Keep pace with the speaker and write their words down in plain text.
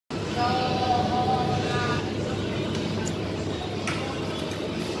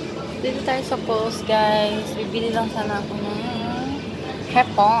Dito tayo sa post, guys. Bibili lang sana ako ng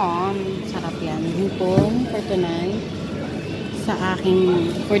hepon. Sarap yan. Hepon for tonight. Sa aking,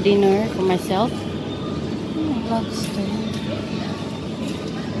 for dinner, for myself. Lobster.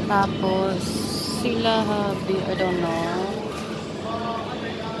 Tapos, sila habi, I don't know.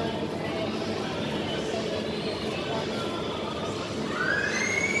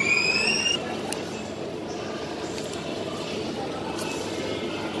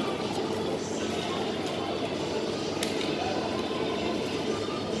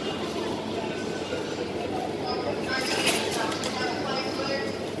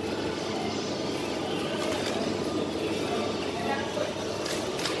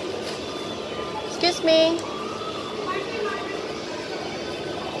 Excuse me.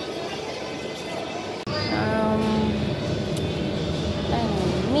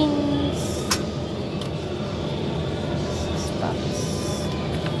 Means stops.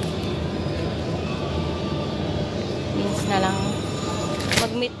 Means na lang.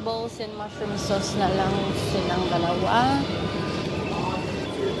 Mag meatballs and mushroom sauce na lang silang dalawa.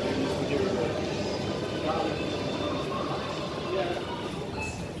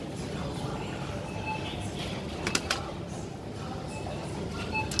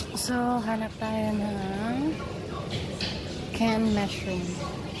 So, hanap tayo ng canned mushroom.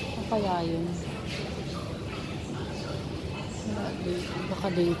 Ano kaya yun? Baka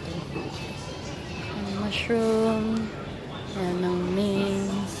dito. Mushroom. Ayan ng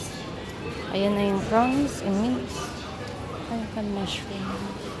mince. Ayan na yung prawns and mince. Ayan canned mushroom.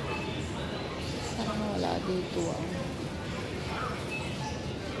 Parang wala dito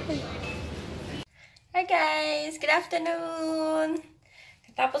Hi guys! Good afternoon!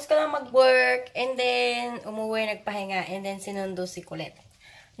 Tapos ko lang mag-work, and then umuwi, nagpahinga, and then sinundo si Colette.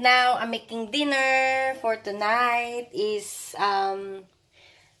 Now, I'm making dinner for tonight is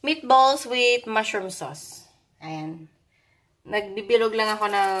meatballs with mushroom sauce. Ayan. Nagbibilog lang ako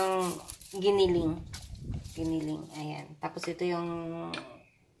ng giniling. Giniling, ayan. Tapos ito yung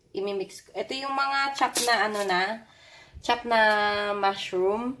imimix ko. Ito yung mga chop na chop na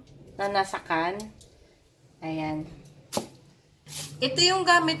mushroom na nasa can. Ayan. Ito yung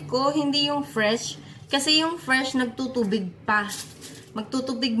gamit ko, hindi yung fresh. Kasi yung fresh, nagtutubig pa.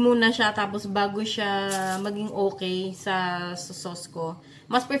 Magtutubig muna siya, tapos bago siya maging okay sa sauce ko.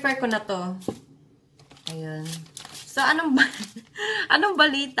 Mas prefer ko na to. Ayun. So, anong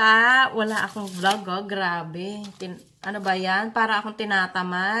balita? Wala akong vlog, oh. Grabe. Ano ba yan? Para akong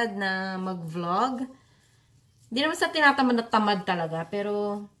tinatamad na mag-vlog. Hindi naman sa tinatamad na tamad talaga.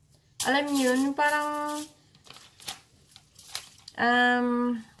 Pero, alam niyo yun, parang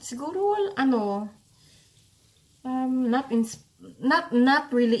siguro, not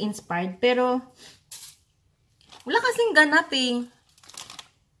really inspired, pero wala kasing ganap eh.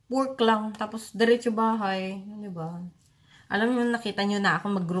 Work lang, tapos diretso bahay, di ba? Alam niyo, nakita niyo na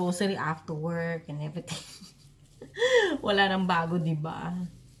ako mag-grocery after work and everything. Wala nang bago, di ba?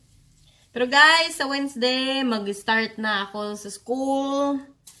 Pero guys, sa Wednesday, mag-start na ako sa school.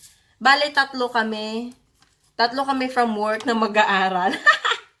 Bale, tatlo kami from work na mag-aaral.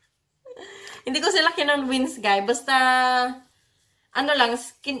 Hindi ko sila kinonvince, guys. Basta,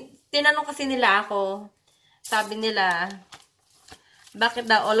 tinanong kasi nila ako. Sabi nila, bakit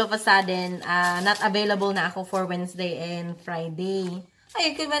daw all of a sudden, not available na ako for Wednesday and Friday.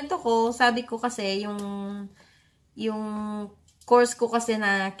 Ayun, kinuwento ko. Sabi ko kasi, yung course ko kasi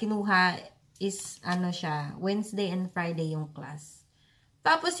na kinuha is, Wednesday and Friday yung class.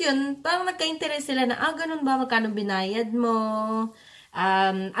 Tapos yun, parang nagka-interest sila na, ganun ba, magkano binayad mo?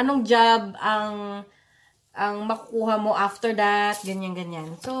 Anong job ang makukuha mo after that?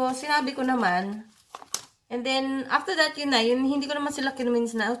 Ganyan. So, sinabi ko naman. And then, after that, yun, hindi ko naman sila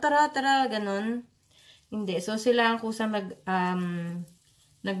kinumins na, tara, ganun. Hindi. So, sila ang kusang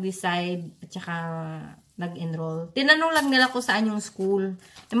nag-decide at saka nag-enroll. Tinanong lang nila kung saan yung school.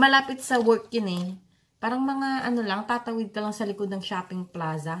 Malapit sa work yun eh. Parang mga, tatawid ka lang sa likod ng shopping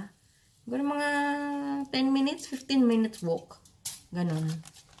plaza. Ganun mga 10 minutes, 15 minutes walk. Ganun.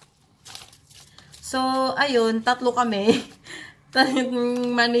 So, ayun, tatlo kami. Yung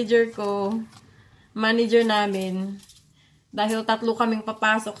manager namin, dahil tatlo kaming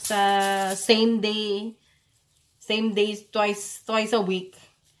papasok sa same day, twice a week.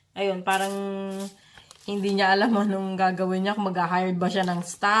 Ayun, parang hindi niya alam anong gagawin niya, kung mag-hired ba siya ng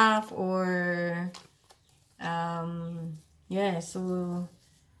staff or so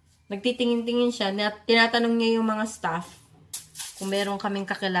nagtitingin-tingin siya, tinatanong niya yung mga staff kung meron kaming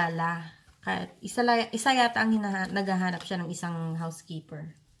kakilala. Kahit isa yata ang naghahanap siya ng isang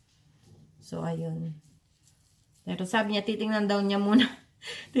housekeeper. So, ayun. Pero sabi niya, titingnan daw niya muna.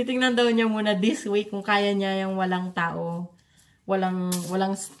 Titingnan daw niya muna this week kung kaya niya yung walang tao. Walang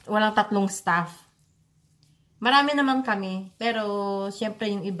tatlong staff. Marami naman kami. Pero,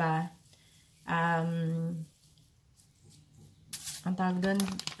 syempre yung iba, ang tawag doon,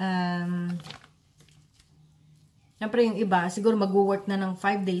 syempre yung iba, siguro mag-work na ng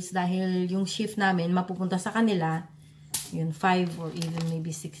 5 days dahil yung shift namin mapupunta sa kanila, yun, 5 or even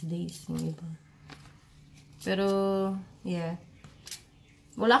maybe 6 days yung iba. Pero, yeah.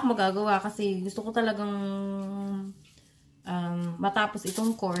 Wala akong magagawa kasi gusto ko talagang matapos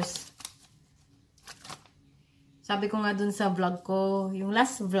itong course. Sabi ko nga dun sa vlog ko, yung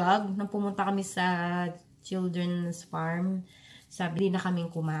last vlog, nang pumunta kami sa children's farm, sabi, di na kaming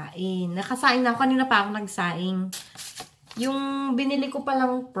kumain. Nakasaing na ako, kanina pa ako nagsaing. Yung binili ko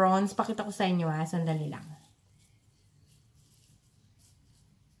palang prawns, pakita ko sa inyo ha, sandali lang.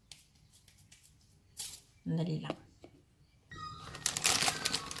 Sandali lang.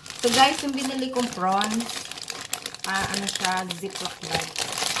 So guys, yung binili kong prawns, ano siya, ziplock bag.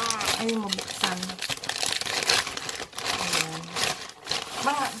 Ayun, mabuksan.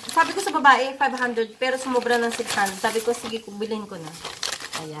 Sabi ko sa babae, 500, pero sumobra ng 600. Sabi ko, sige, bilhin ko na.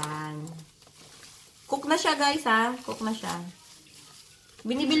 Ayan. Cook na siya, guys, ha? Cook na siya.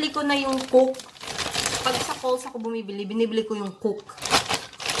 Binibili ko na yung cook. Pag sa Coles ako bumibili, binibili ko yung cook.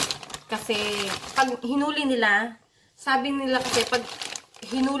 Kasi, pag hinuli nila, sabi nila kasi, pag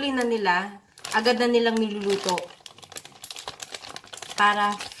hinuli na nila, agad na nilang niluluto.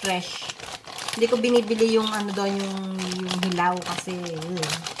 Para fresh. Hindi ko binibili yung ano doon, yung hilaw kasi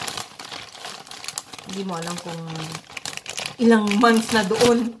hindi mo alam kung ilang months na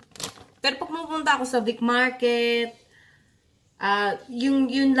doon. Pero pag pumunta ako sa big market,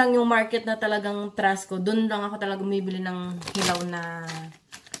 yun lang yung market na talagang trust ko. Doon lang ako talaga bumibili ng hilaw na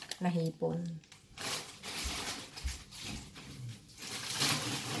hipon.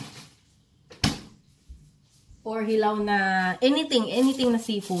 Or hilaw na anything na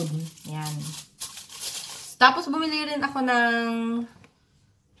seafood. Yan. Tapos bumili rin ako ng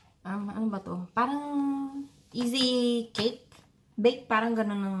ano ba to? Parang easy cake. Bake, parang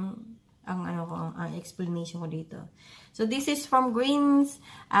ganun ang explanation ko dito. So this is from Greens.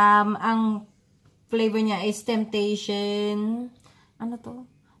 Ang flavor niya is Temptation. Ano to?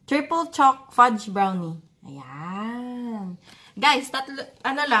 Triple Choc Fudge Brownie. Ayan. Guys,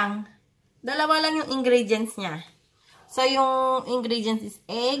 dalawa lang yung ingredients niya. So, yung ingredients is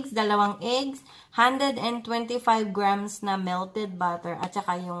eggs, 2 eggs, 125 grams na melted butter, at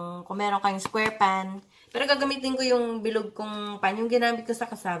saka yung, kung meron kayong square pan. Pero gagamitin ko yung bilog kong pan, yung ginamit ko sa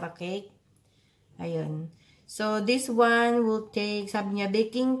cassava cake. Ayun. So, this one will take, sabi niya,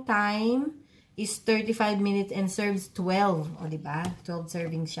 baking time is 35 minutes and serves 12. O, diba? 12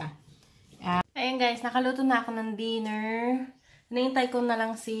 servings siya. Ayan guys, nakaluto na ako ng dinner. Nahintay ko na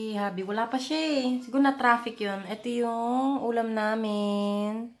lang si Habi. Wala pa siya eh. Siguro na traffic yun. Ito yung ulam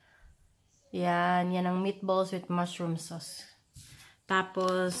namin. Yan. Yan ang meatballs with mushroom sauce.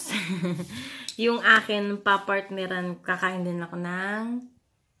 Tapos, yung akin, papartneran, kakain din ako ng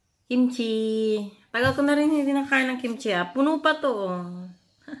kimchi. Tagal ko na rin hindi nakain ng kimchi ah. Puno pa to.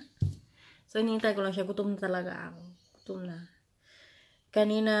 So, hinihintay ko lang siya. Gutom na talaga ako. Gutom na.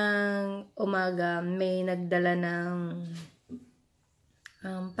 Kaninang umaga, may nagdala ng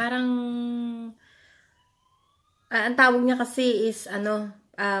parang ang tawag niya kasi is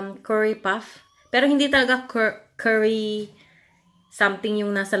curry puff. Pero hindi talaga curry something yung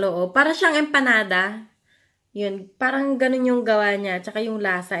nasa loob. Para siyang empanada. Yun, parang ganun yung gawa niya. Tsaka yung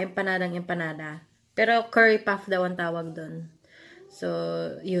lasa, empanada. Pero curry puff daw ang tawag doon. So,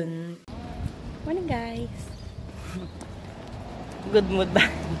 yun. Morning guys. Good mood ba?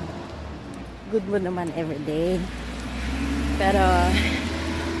 Good mood naman everyday. Pero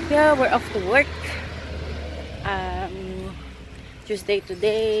yeah, we're off to work. Tuesday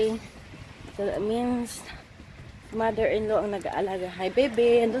today. So that means mother-in-law ang nag-aalaga. Hi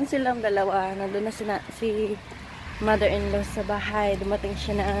baby, andun silang dalawa. Nandun na si mother-in-law sa bahay. Dumating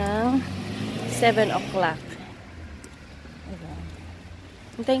siya ng 7 o'clock.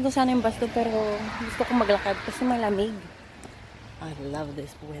 Hintayin ko sana yung bus doon, pero gusto ko maglakad kasi malamig. I love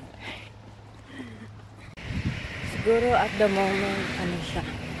this weather. Siguro at the moment, ano siya,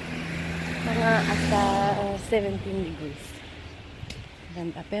 mga asa 17 degrees.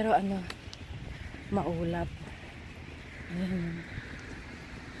 Ganda. Pero ano, maulap. Ayan.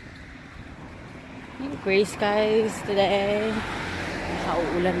 Yung gray skies today.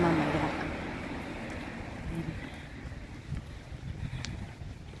 Nakauulan mamaya.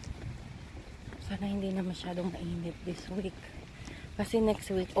 Sana hindi na masyadong mainit this week. Kasi next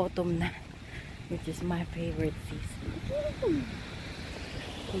week, autumn na. which is my favorite season.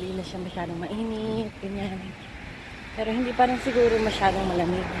 Hindi na siya masyadong mainit, ganyan. Pero hindi pa rin siguro masyadong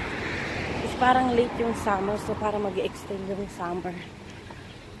malamig. It's parang late yung summer, so para mag-extend yung summer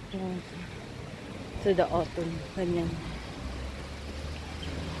to the autumn, ganyan.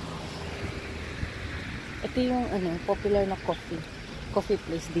 Ito yung popular na coffee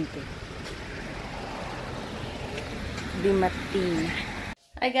place dito. Dimatin.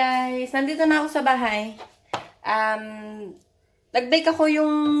 Hi guys, nandito na ako sa bahay. Nag-bake ako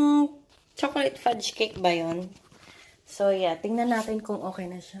yung chocolate fudge cake ba yun? So yeah, tingnan natin kung okay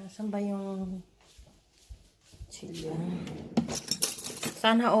na siya. Saan ba yung chilyo?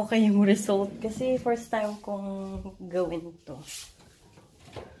 Sana okay yung result kasi first time kong gawin to.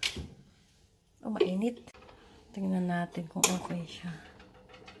 Oh, mainit. Tingnan natin kung okay siya.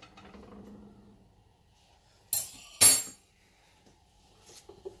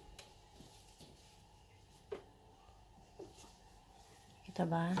 Kita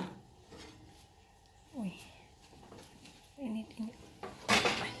ba? Uy. Init.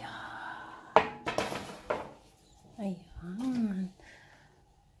 Ayan.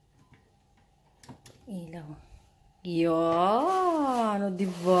 Ilaw. Yan. O,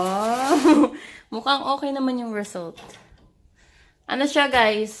 diba? Mukhang okay naman yung result. Ano siya,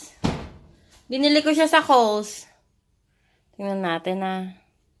 guys? Binili ko siya sa Kohl's. Tingnan natin,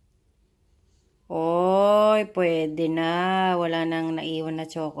 Oy, pwede na. Wala nang naiwan na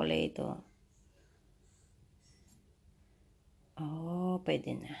chocolate, Oh,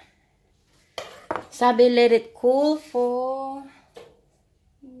 pwede na. Sabi, let it cool for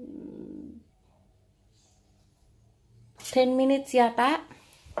 10 minutes yata.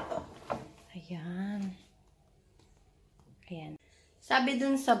 Ayan. Ayan. Sabi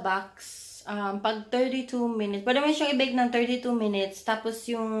dun sa box, pag 32 minutes, pwede mo siyang i-bake ng 32 minutes, tapos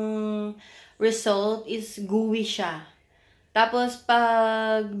yung result is gooey siya. Tapos,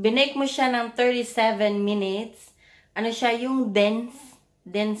 pag binake mo siya ng 37 minutes, ano siya, yung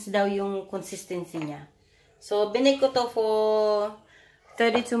dense daw yung consistency niya. So, binake ko to for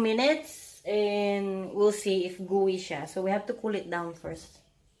 32 minutes. And we'll see if gooey siya. So, we have to cool it down first.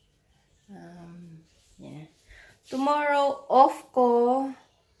 Yeah. Tomorrow, off ko.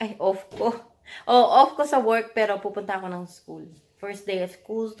 Oh, off ko sa work, pero pupunta ako ng school. First day of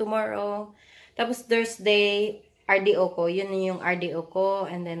school tomorrow. Tapos, Thursday, RDO ko. Yun yung RDO ko.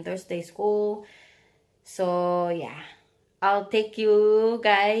 And then, Thursday, school. So, yeah. I'll take you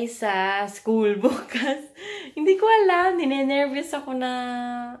guys sa school bukas. Hindi ko alam. Ninenervous ako na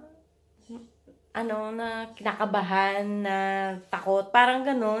na kinakabahan, na takot. Parang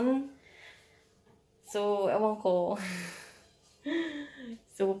ganun. So, ewan ko.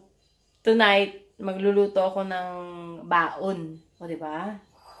 So, tonight, magluluto ako ng baon. O, diba?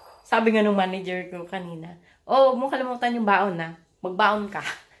 Sabi nga nung manager ko kanina, mo kalimutan yung baon, magbaon ka.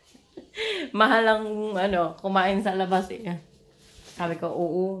 Mahal ang, kumain sa labas, Sabi ko,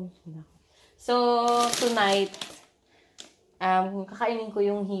 oo. So, tonight, kakainin ko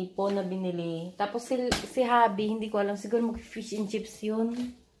yung hipo na binili. Tapos si Habi, hindi ko alam, siguro mag-fish and chips yun.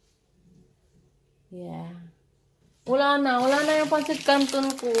 Yeah. Wala na yung pancit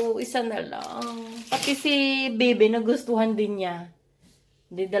canton ko. Isa na lang. Pati si Bebe, nagustuhan din niya.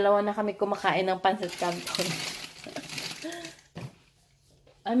 Di, dalawa na kami kumakain ng pancit canton.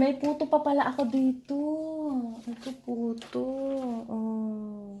 Ay, may puto pa pala ako dito. Ito puto.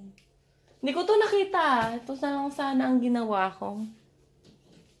 Oh. Hindi ko to nakita. Ito lang sana ang ginawa ko.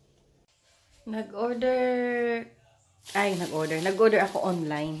 Nag-order ako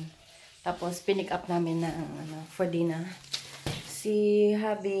online. Tapos, pinick up namin ng, for dinner. Si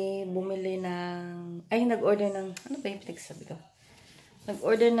Habi, bumili ng, nag-order ng, ano ba yung pinagsabi ko?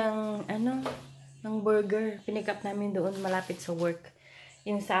 Nag-order ng, ng burger. Pinick up namin doon, malapit sa work.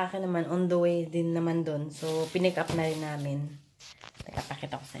 Yung sa akin naman, on the way din naman doon. So, pinick up na rin namin.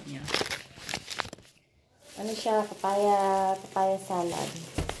 Pakita ko sa inyo. Ano siya? Papaya salad.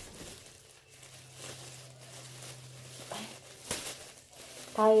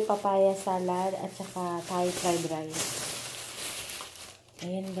 Thai papaya salad at saka Thai fried rice.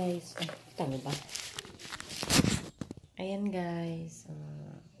 Ayan guys. Tama ba? Ayan guys.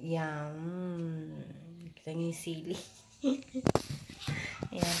 Yum. Kita niyo yung sili.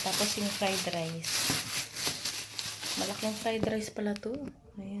 Ayan. Tapos yung fried rice. Malaking fried rice pala to.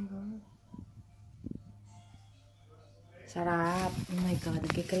 Ayan Sarap. Oh my God.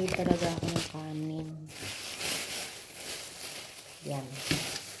 Nagkikrave talaga ako ng kanin. Yan.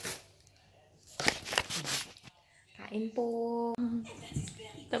 Kain po.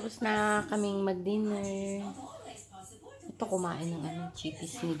 Tapos na kaming mag-dinner. Ito kumain ng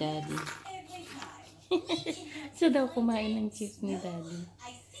chippies ni Daddy. Siya daw kumain ng chips ni Daddy.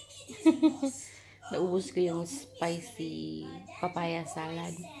 Naubos ko yung spicy papaya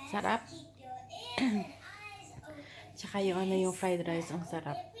salad. Sarap. Tsaka yung yung fried rice, ang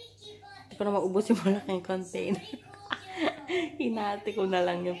sarap. Hindi ko na maubos yung malaking container. Hinati ko na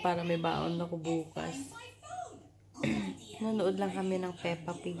lang yun para may baon ako bukas. Nanood lang kami ng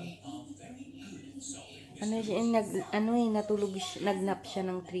Peppa Pig. Natulog siya, nagnap siya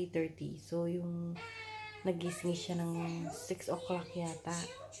ng 3:30. So, yung nagising siya ng 6 o'clock yata.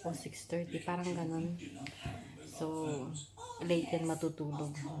 O 6:30, parang ganun. So, late yan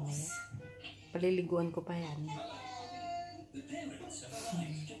matutulog. Paliliguan ko pa yan.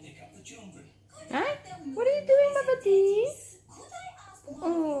 Huh? What are you doing, Babati?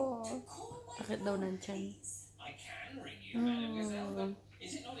 Oh, bakit daw nandyan?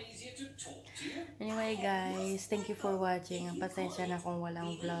 Anyway guys, thank you for watching. Ang pasensya na kung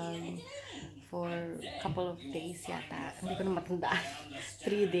walang vlog for couple of days yata. Hindi ko na matandaan.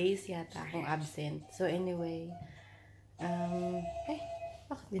 3 days yata akong absent. So anyway,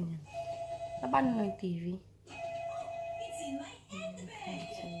 bakit ganyan? Paano na yung TV?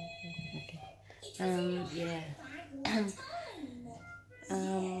 Okay.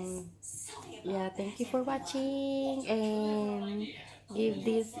 Yeah, thank you for watching and give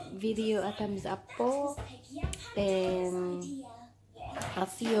this video a thumbs up po, and I'll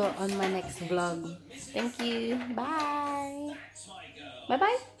see you on my next vlog. Thank you. Bye. Bye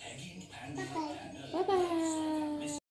bye. Bye bye.